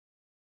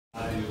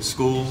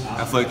School,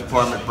 athletic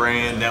department,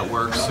 brand,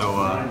 network. So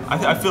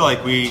I feel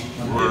like we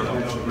were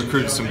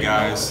recruiting some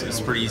guys. It's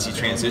a pretty easy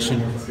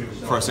transition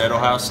for us at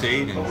Ohio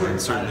State,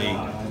 and certainly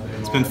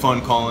it's been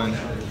fun calling,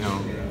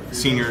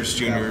 seniors,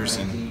 juniors,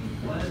 and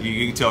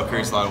you can tell it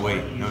carries a lot of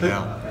weight, no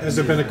doubt. Has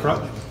there been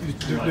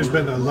there's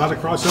been a lot of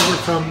crossover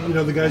from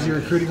the guys you're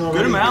recruiting already?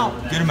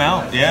 Good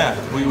amount.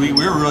 Yeah, we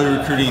were really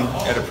recruiting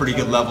at a pretty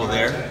good level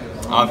there,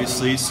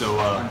 obviously. So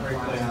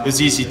it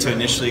was easy to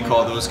initially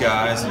call those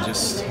guys, and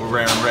just we're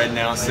wearing red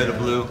now instead of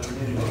blue.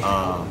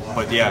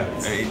 But yeah,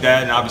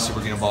 that, and obviously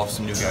we're getting involved with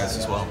some new guys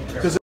as well.